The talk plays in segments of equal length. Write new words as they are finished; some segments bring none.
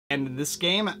And in this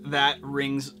game, that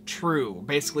rings true.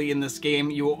 Basically, in this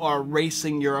game, you are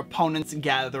racing your opponents,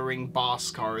 gathering boss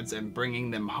cards and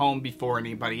bringing them home before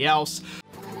anybody else.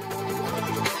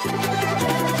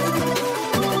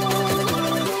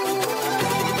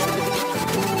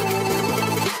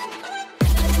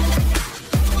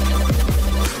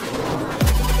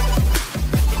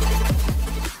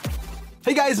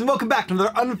 Hey guys, and welcome back to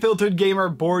another Unfiltered Gamer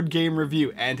board game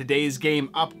review. And today's game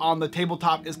up on the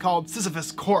tabletop is called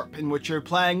Sysifus Corp, in which you're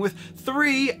playing with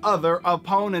 3 other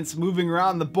opponents moving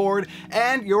around the board,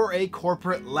 and you're a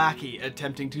corporate lackey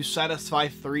attempting to satisfy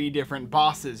 3 different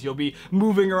bosses. You'll be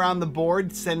moving around the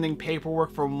board, sending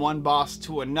paperwork from one boss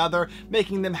to another,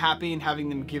 making them happy and having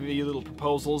them give you little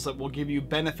proposals that will give you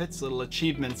benefits, little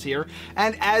achievements here.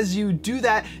 And as you do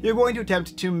that, you're going to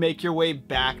attempt to make your way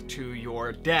back to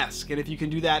your desk. And if you can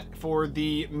do that for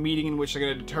the meeting in which they're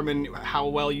going to determine how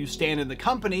well you stand in the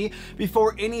company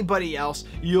before anybody else,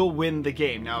 you'll win the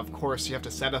game. Now, of course, you have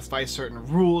to satisfy certain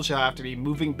rules. You'll have to be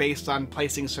moving based on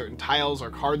placing certain tiles or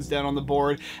cards down on the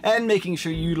board and making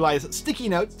sure you utilize sticky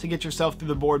notes to get yourself through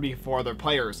the board before other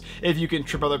players. If you can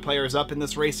trip other players up in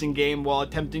this racing game while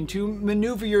attempting to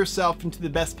maneuver yourself into the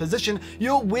best position,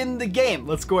 you'll win the game.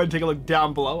 Let's go ahead and take a look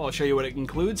down below. I'll show you what it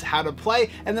includes, how to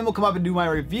play, and then we'll come up and do my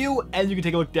review, and you can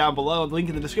take a look down below. Link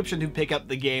in the description to pick up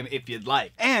the game if you'd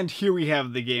like. And here we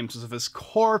have the game Sysifus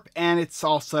Corp, and it's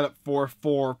all set up for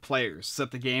 4 players. To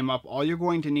set the game up, all you're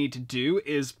going to need to do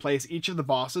is place each of the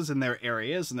bosses in their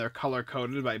areas, and they're color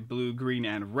coded by blue, green,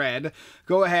 and red.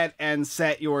 Go ahead and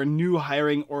set your new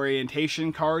hiring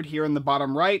orientation card here in the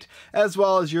bottom right, as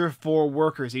well as your 4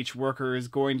 workers. Each worker is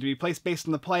going to be placed based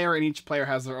on the player, and each player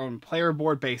has their own player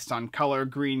board based on color: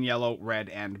 green, yellow, red,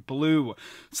 and blue.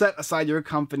 Set aside your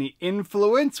company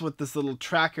influence with this little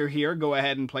tracker here. Go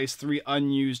ahead and place 3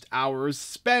 unused hours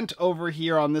spent over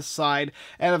here on this side,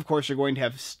 and of course you're going to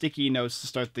have sticky notes to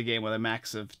start the game with a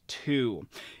max of 2.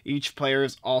 Each player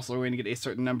is also going to get a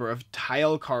certain number of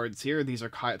tile cards here. These are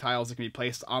tiles that can be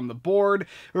placed on the board.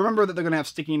 Remember that they're going to have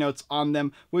sticky notes on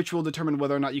them, which will determine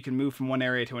whether or not you can move from one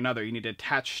area to another. You need to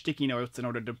attach sticky notes in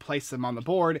order to place them on the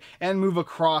board and move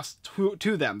across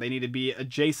to them. They need to be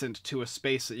adjacent to a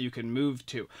space that you can move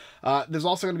to. There's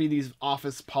also going to be these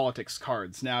office politics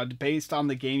cards. Now, based on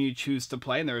the game you choose to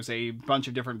play, and there's a bunch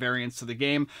of different variants to the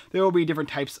game, there will be different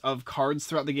types of cards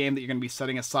throughout the game that you're going to be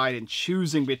setting aside and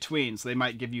choosing between. So they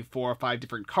might give you 4 or 5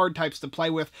 different card types to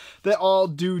play with that all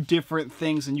do different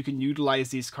things, and you can utilize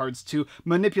these cards to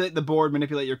manipulate the board,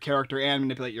 manipulate your character, and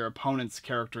manipulate your opponent's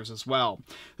characters as well.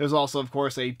 There's also, of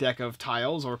course, a deck of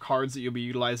tiles or cards that you'll be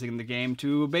utilizing in the game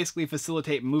to basically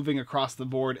facilitate moving across the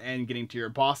board and getting to your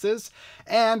bosses.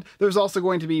 And there's also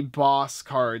going to be boss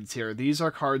cards here. These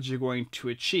are cards you're going to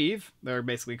achieve. They're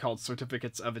basically called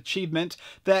certificates of achievement,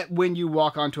 that when you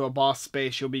walk onto a boss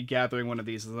space, you'll be gathering one of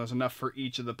these, and there's enough for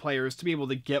each of the players to be able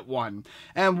to get one.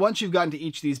 And once you've gotten to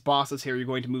each of these bosses here, you're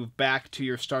going to move back to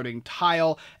your starting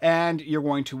tile, and you're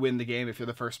going to win the game if you're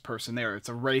the first person there. It's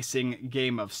a racing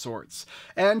game of sorts.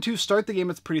 And to start the game,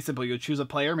 it's pretty simple. You'll choose a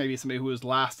player, maybe somebody who is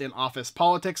last in office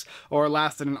politics or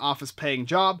last in an office paying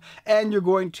job, and you're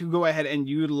going to go ahead and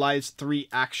utilize 3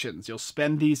 actions. You'll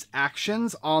spend these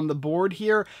actions on the board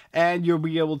here, and you'll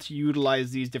be able to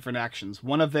utilize these different actions.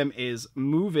 One of them is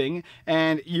moving,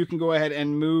 and you can go ahead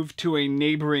and move to a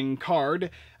neighboring card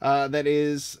that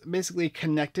is basically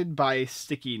connected by a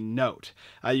sticky note.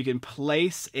 You can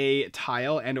place a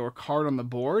tile and or card on the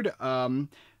board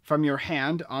from your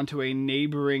hand onto a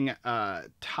neighboring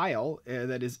tile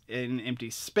that is in empty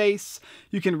space.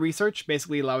 You can research,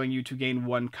 basically allowing you to gain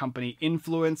 1 company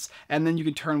influence, and then you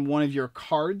can turn one of your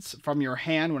cards from your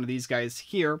hand, one of these guys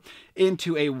here,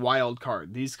 into a wild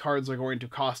card. These cards are going to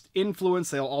cost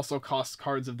influence. They'll also cost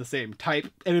cards of the same type,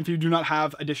 and if you do not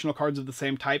have additional cards of the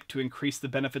same type to increase the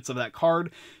benefits of that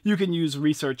card, you can use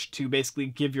research to basically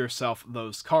give yourself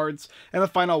those cards. And the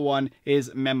final one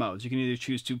is memos. You can either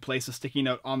choose to place a sticky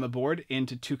note on the board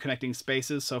into 2 connecting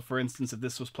spaces. So for instance, if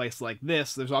this was placed like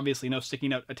this, there's obviously no sticky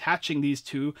note attaching these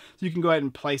 2, so you can go ahead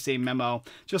and place a memo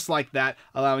just like that,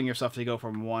 allowing yourself to go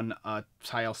from one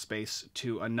tile space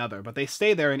to another. But they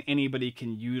stay there and anybody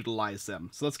can utilize them.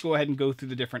 So let's go ahead and go through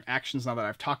the different actions now that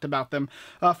I've talked about them.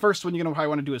 First one you're going to probably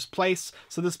want to do is place.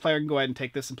 So this player can go ahead and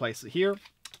take this and place it here,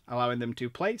 allowing them to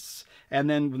place, and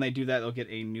then when they do that, they'll get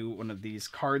a new one of these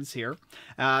cards here.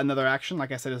 Another action,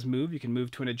 like I said, is move. You can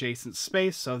move to an adjacent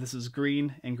space, so this is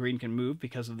green, and green can move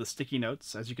because of the sticky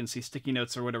notes. As you can see, sticky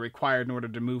notes are what are required in order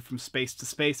to move from space to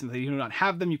space, and if you do not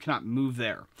have them, you cannot move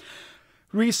there.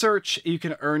 Research, you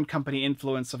can earn company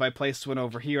influence. If I placed one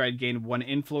over here, I'd gain 1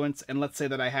 influence, and let's say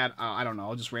that I had, I don't know,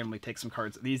 I'll just randomly take some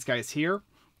cards. These guys here,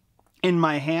 in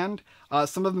my hand,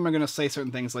 Some of them are going to say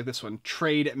certain things like this one,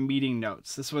 trade meeting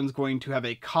notes. This one's going to have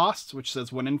a cost, which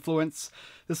says 1 influence.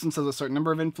 This one says a certain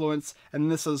number of influence, and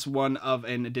this is one of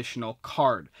an additional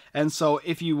card. And so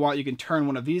if you want, you can turn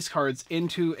one of these cards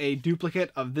into a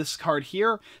duplicate of this card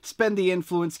here, spend the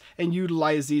influence, and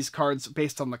utilize these cards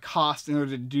based on the cost in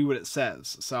order to do what it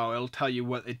says. So it'll tell you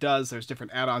what it does. There's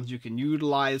different add-ons you can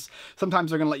utilize.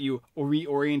 Sometimes they're going to let you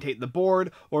reorientate the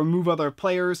board, or move other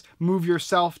players, move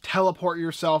yourself, teleport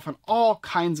yourself, and all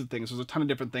kinds of things. There's a ton of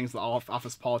different things that all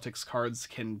Office Politics cards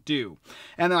can do.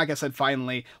 And then, like I said,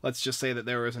 finally, let's just say that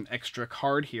there is an extra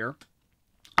card here.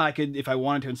 I could, if I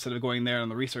wanted to, instead of going there in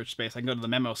the research space, I can go to the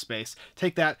memo space,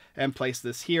 take that and place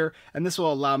this here, and this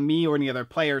will allow me or any other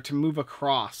player to move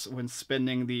across when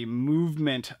spending the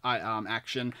movement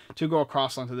action to go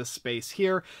across onto this space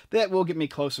here. That will get me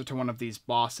closer to one of these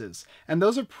bosses. And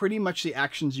those are pretty much the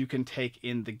actions you can take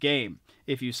in the game,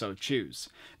 if you so choose.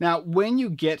 Now, when you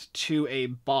get to a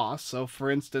boss, so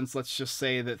for instance, let's just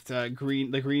say that the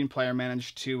green player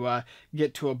managed to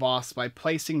get to a boss by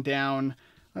placing down,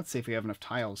 let's see if we have enough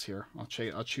tiles here.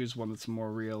 I'll choose one that's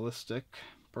more realistic,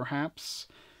 perhaps.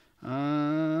 There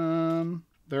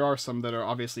are some that are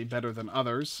obviously better than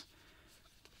others,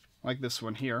 like this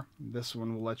one here. This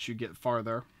one will let you get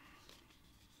farther.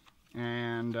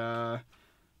 And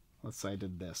let's say I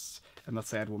did this, and let's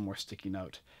say I had one more sticky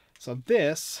note. So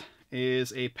this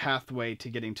is a pathway to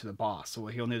getting to the boss. So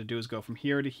what he'll need to do is go from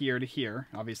here to here to here,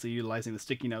 obviously utilizing the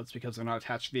sticky notes because they're not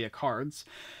attached via cards.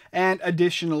 And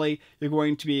additionally, you're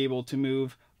going to be able to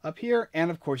move up here,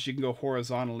 and of course you can go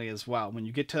horizontally as well. When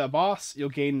you get to a boss, you'll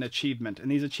gain an achievement,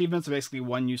 and these achievements are basically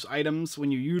one-use items.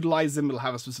 When you utilize them, it'll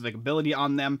have a specific ability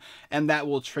on them, and that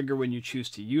will trigger when you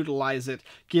choose to utilize it,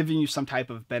 giving you some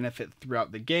type of benefit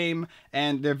throughout the game,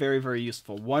 and they're very, very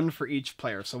useful. One for each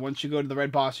player. So once you go to the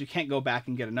red boss, you can't go back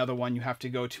and get another one. You have to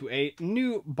go to a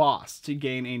new boss to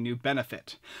gain a new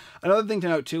benefit. Another thing to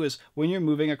note too is when you're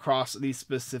moving across these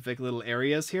specific little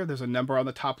areas here, there's a number on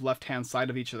the top left-hand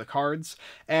side of each of the cards.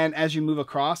 And as you move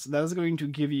across, that is going to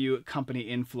give you company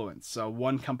influence. So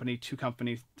 1 company, 2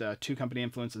 company, 2 company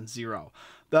influence, and 0.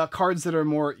 The cards that are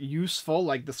more useful,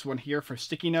 like this one here for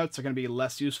sticky notes, are going to be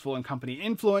less useful in company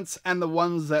influence, and the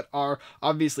ones that are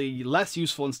obviously less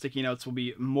useful in sticky notes will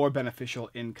be more beneficial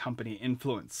in company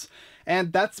influence.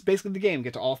 And that's basically the game.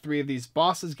 Get to all 3 of these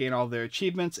bosses, gain all their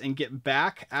achievements, and get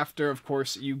back. After, of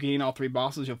course, you gain all 3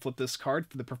 bosses, you'll flip this card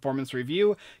for the performance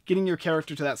review. Getting your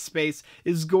character to that space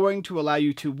is going to allow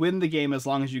you to win the game as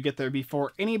long as you get there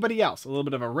before anybody else. A little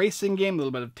bit of a racing game, a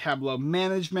little bit of tableau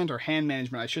management, or hand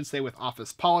management, I should say, with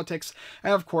Office Politics,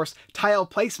 and of course, tile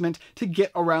placement to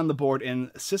get around the board in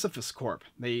Sysifus Corp.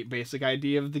 The basic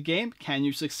idea of the game: can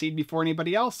you succeed before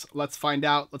anybody else? Let's find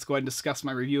out. Let's go ahead and discuss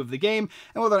my review of the game,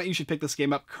 and whether or not you should pick this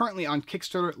game up, currently on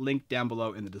Kickstarter, link down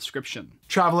below in the description.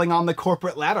 Traveling on the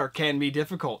corporate ladder can be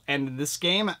difficult, and in this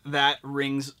game, that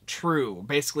rings true.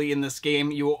 Basically, in this game,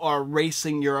 you are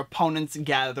racing your opponents,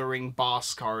 gathering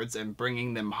boss cards, and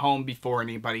bringing them home before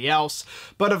anybody else.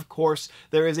 But of course,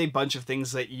 there is a bunch of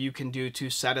things that you can do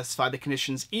to satisfy the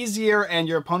conditions easier, and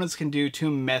your opponents can do to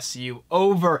mess you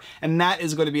over, and that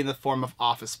is going to be in the form of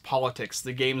Office Politics.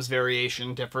 The game's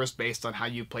variation differs based on how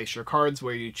you place your cards,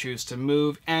 where you choose to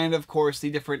move, and of course the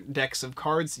different decks of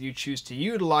cards you choose to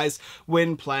utilize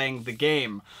when playing the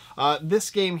game. This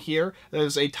game here,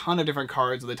 there's a ton of different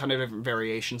cards with a ton of different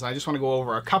variations. I just want to go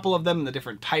over a couple of them and the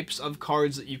different types of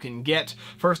cards that you can get.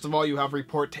 First of all, you have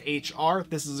Report to HR.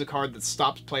 This is a card that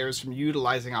stops players from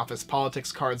utilizing Office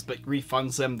Politics cards but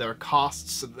refunds them their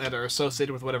costs that are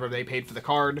associated with whatever they paid for the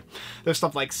card. There's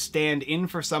stuff like Stand In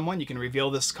for Someone. You can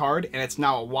reveal this card, and it's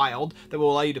now a wild that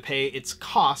will allow you to pay its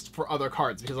cost for other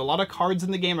cards, because a lot of cards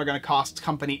in the game are going to cost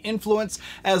company influence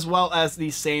as well as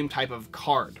the same type of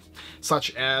card,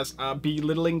 such as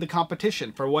Belittling the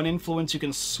Competition. For 1 influence, you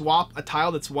can swap a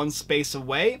tile that's 1 space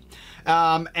away,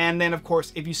 and then of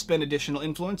course if you spend additional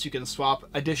influence, you can swap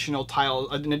additional tile,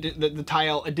 the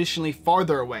tile additionally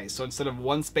farther away. So instead of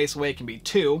 1 space away, it can be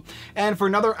 2. And for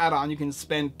another add-on, you can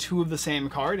spend 2 of the same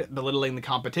card, Belittling the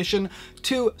Competition,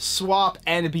 to swap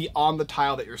and be on the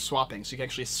tile that you're swapping. So you can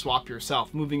actually swap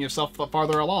yourself, moving yourself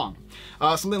farther along.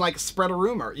 Something like Spread a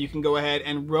Rumor. You can go ahead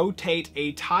and rotate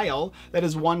a tile that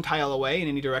is 1 tile away in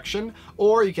any direction,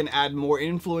 or you can add more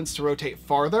influence to rotate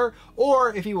farther,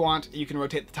 or if you want, you can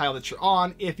rotate the tile that you're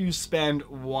on if you spend spend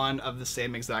one of the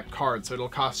same exact card. So it'll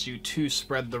cost you 2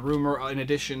 spread the rumor in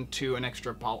addition to an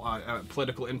extra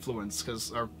political influence,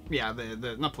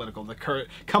 not political, the current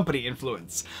company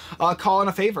influence. Call in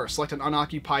a favor. Select an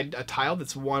unoccupied tile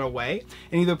that's 1 away,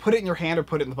 and either put it in your hand or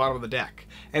put it in the bottom of the deck.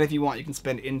 And if you want, you can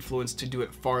spend influence to do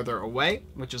it farther away,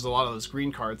 which is a lot of those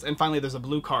green cards. And finally, there's a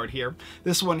blue card here.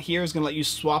 This one here is going to let you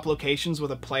swap locations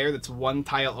with a player that's 1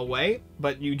 tile away,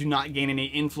 but you do not gain any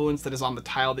influence that is on the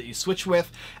tile that you switch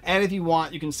with. And if you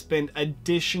want, you can spend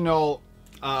additional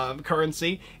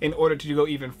currency in order to go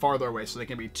even farther away, so they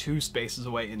can be 2 spaces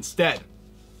away instead.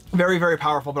 Very, very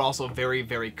powerful, but also very,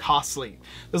 very costly.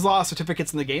 There's a lot of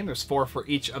certificates in the game. There's 4 for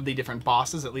each of the different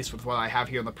bosses, at least with what I have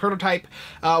here in the prototype.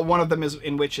 One of them is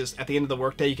at the end of the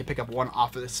workday, you can pick up 1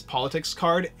 office politics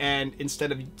card, and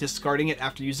instead of discarding it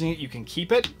after using it, you can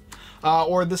keep it.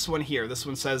 Or this one here. This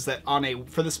one says that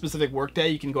for this specific workday,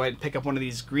 you can go ahead and pick up one of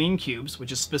these green cubes,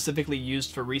 which is specifically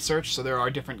used for research. So there are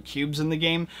different cubes in the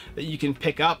game that you can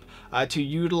pick up to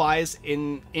utilize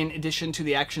in addition to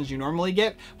the actions you normally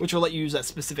get, which will let you use that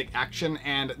specific action.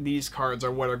 And these cards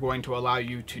are what are going to allow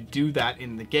you to do that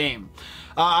in the game.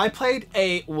 I played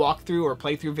a walkthrough or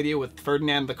playthrough video with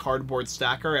Ferdinand the Cardboard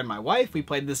Stacker and my wife. We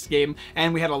played this game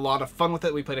and we had a lot of fun with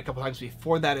it. We played a couple times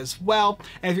before that as well.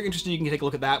 And if you're interested, you can take a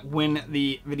look at that when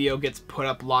the video gets put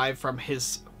up live from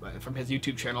his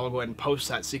YouTube channel. I'll go ahead and post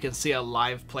that so you can see a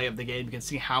live play of the game. You can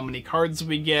see how many cards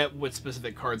we get, what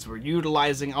specific cards we're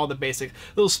utilizing, all the basic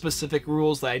little specific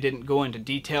rules that I didn't go into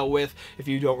detail with. If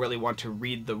you don't really want to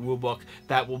read the rulebook,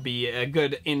 that will be a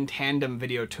good in tandem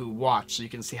video to watch so you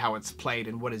can see how it's played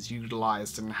and what is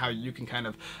utilized and how you can kind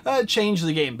of change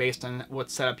the game based on what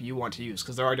setup you want to use,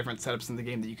 because there are different setups in the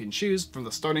game that you can choose, from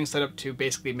the starting setup to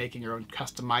basically making your own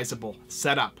customizable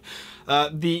setup.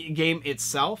 The game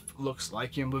itself looks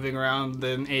like you're moving around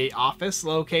in a office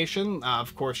location.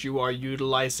 Of course, you are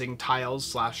utilizing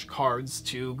tiles / cards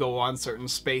to go on certain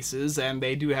spaces, and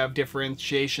they do have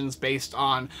differentiations based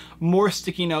on more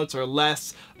sticky notes or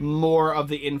less, more of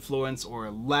the influence or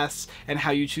less, and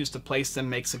how you choose to place them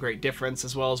makes a great difference,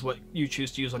 as well as what you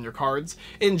choose to use on your cards.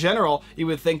 In general, you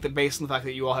would think that based on the fact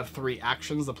that you all have 3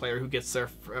 actions, the player who gets their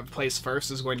place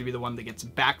first is going to be the one that gets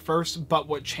back first, but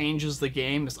what changes the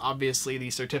game is obviously the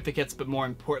certificates, but more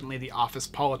importantly, the office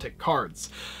politic cards.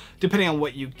 Depending on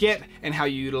what you get and how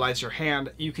you utilize your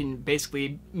hand, you can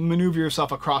basically maneuver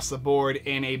yourself across the board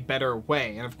in a better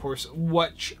way. And of course,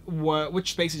 which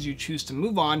spaces you choose to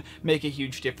move on make a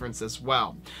huge difference as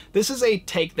well. This is a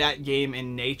take that game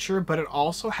in nature, but it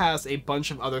also has a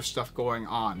bunch of other stuff going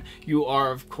on. You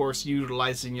are, of course,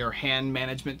 utilizing your hand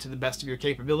management to the best of your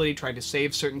capability, trying to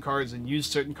save certain cards and use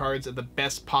certain cards at the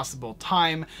best possible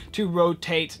time, to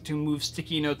rotate, to move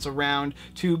sticky notes around,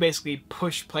 to basically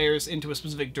push players into a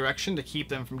specific direction to keep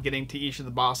them from getting to each of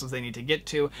the bosses they need to get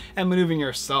to, and maneuvering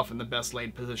yourself in the best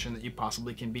laid position that you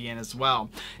possibly can be in as well.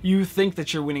 You think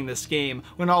that you're winning this game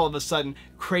when all of a sudden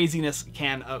craziness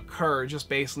can occur just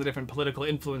based on the different political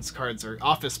influence cards or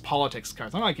office politics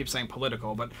cards. I know I keep saying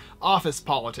political, but office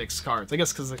politics cards. I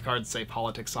guess because the cards say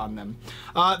politics on them.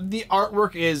 The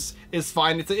artwork is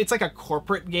fine. It's like a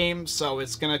corporate game, so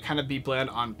it's gonna kind of be bland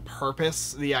on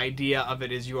purpose. The idea of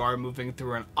it is you are moving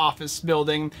through an office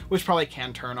building, which probably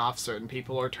can turn off certain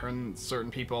people or turn certain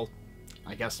people,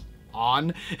 I guess,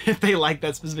 on if they like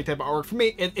that specific type of artwork. For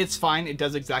me, it's fine. It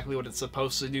does exactly what it's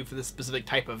supposed to do for this specific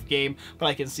type of game, but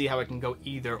I can see how it can go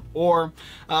either or.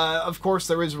 Of course,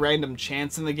 there is random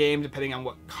chance in the game depending on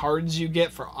what cards you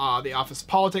get. For the office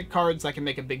politic cards, that can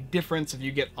make a big difference. If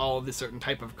you get all of the certain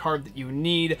type of card that you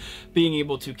need, being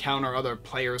able to counter other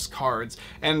players' cards,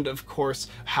 and of course,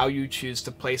 how you choose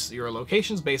to place your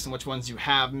locations based on which ones you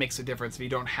have makes a difference. If you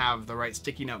don't have the right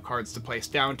sticky note cards to place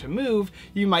down to move,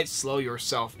 you might slow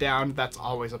yourself down. That's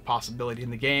always a possibility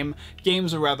in the game.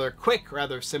 Games are rather quick,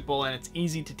 rather simple, and it's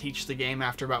easy to teach the game.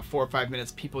 After about 4 or 5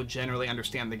 minutes, people generally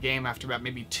understand the game. After about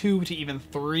maybe 2 to even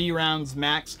 3 rounds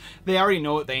max, they already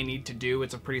know what they need to do.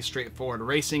 It's a pretty straightforward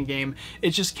racing game.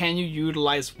 It's just, can you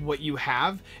utilize what you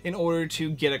have in order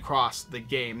to get across the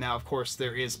game? Now, of course,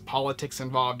 there is politics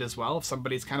involved as well. If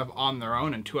somebody's kind of on their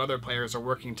own and 2 other players are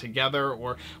working together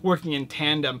or working in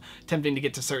tandem, attempting to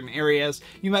get to certain areas,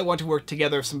 you might want to work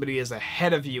together if somebody is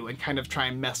ahead of you and kind of try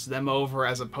and mess them over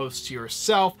as opposed to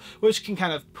yourself, which can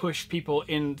kind of push people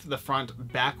into the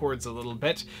front backwards a little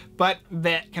bit, but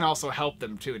that can also help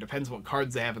them too. It depends what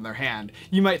cards they have in their hand.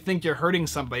 You might think you're hurting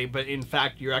somebody, but in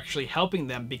fact you're actually helping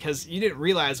them because you didn't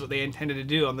realize what they intended to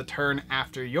do on the turn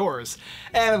after yours.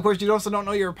 And of course, you also don't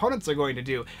know your opponents are going to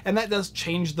do, and that does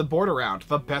change the board around.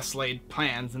 The best laid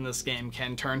plans in this game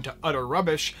can turn to utter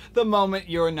rubbish the moment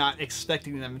you're not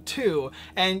expecting them to,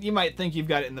 and you might think you've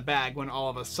got it in the bag when all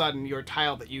of a sudden sudden your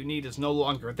tile that you need is no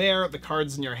longer there, the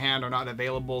cards in your hand are not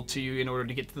available to you in order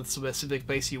to get to the specific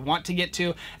place you want to get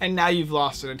to, and now you've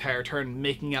lost an entire turn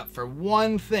making up for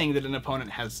one thing that an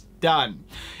opponent has done.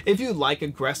 If you like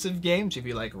aggressive games, if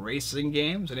you like racing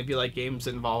games, and if you like games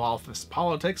that involve office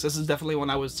politics, this is definitely one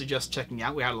I would suggest checking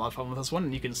out. We had a lot of fun with this one,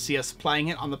 and you can see us playing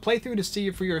it on the playthrough to see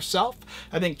it for yourself.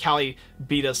 I think Callie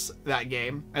beat us that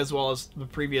game, as well as the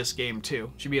previous game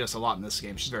too. She beat us a lot in this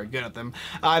game. She's very good at them.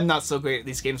 I'm not so great at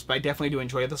these games, but I definitely do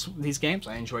enjoy these games.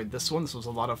 I enjoyed this one. This was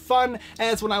a lot of fun,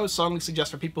 and it's one I would strongly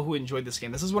suggest for people who enjoyed this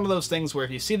game. This is one of those things where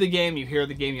if you see the game, you hear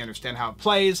the game, you understand how it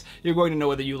plays, you're going to know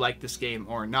whether you like this game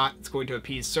or not. It's going to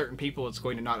appease certain people, it's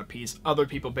going to not appease other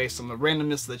people based on the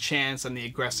randomness, the chance, and the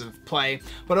aggressive play.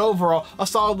 But overall, a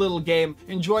solid little game,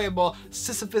 enjoyable.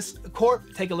 Sysifus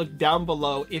Corp, take a look down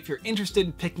below if you're interested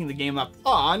in picking the game up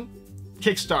on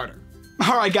Kickstarter.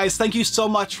 Alright guys, thank you so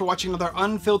much for watching another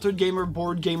Unfiltered Gamer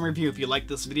board game review. If you liked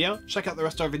this video, check out the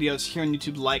rest of our videos here on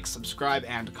YouTube. Like, subscribe,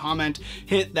 and comment.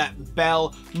 Hit that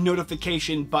bell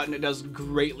notification button. It does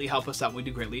greatly help us out. We do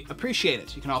greatly appreciate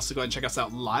it. You can also go and check us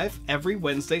out live every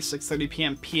Wednesday, 6:30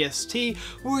 p.m. PST,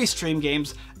 where we stream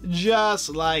games just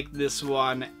like this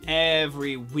one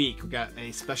every week. We got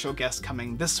a special guest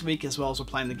coming this week, as well as we're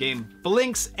playing the game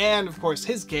Blinks, and of course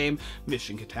his game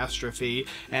Mission Catastrophe.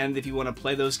 And if you want to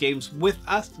play those games with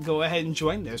us, go ahead and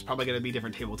join. There's probably going to be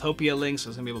different Tabletopia links, so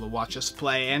you're going to be able to watch us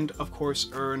play and of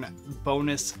course earn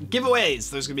bonus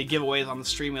giveaways. There's going to be giveaways on the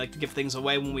stream. We like to give things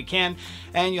away when we can,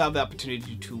 and you have the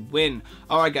opportunity to win.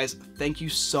 Alright guys, thank you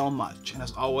so much, and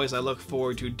as always I look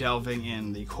forward to delving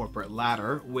in the corporate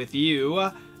ladder with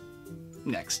you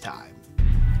next time.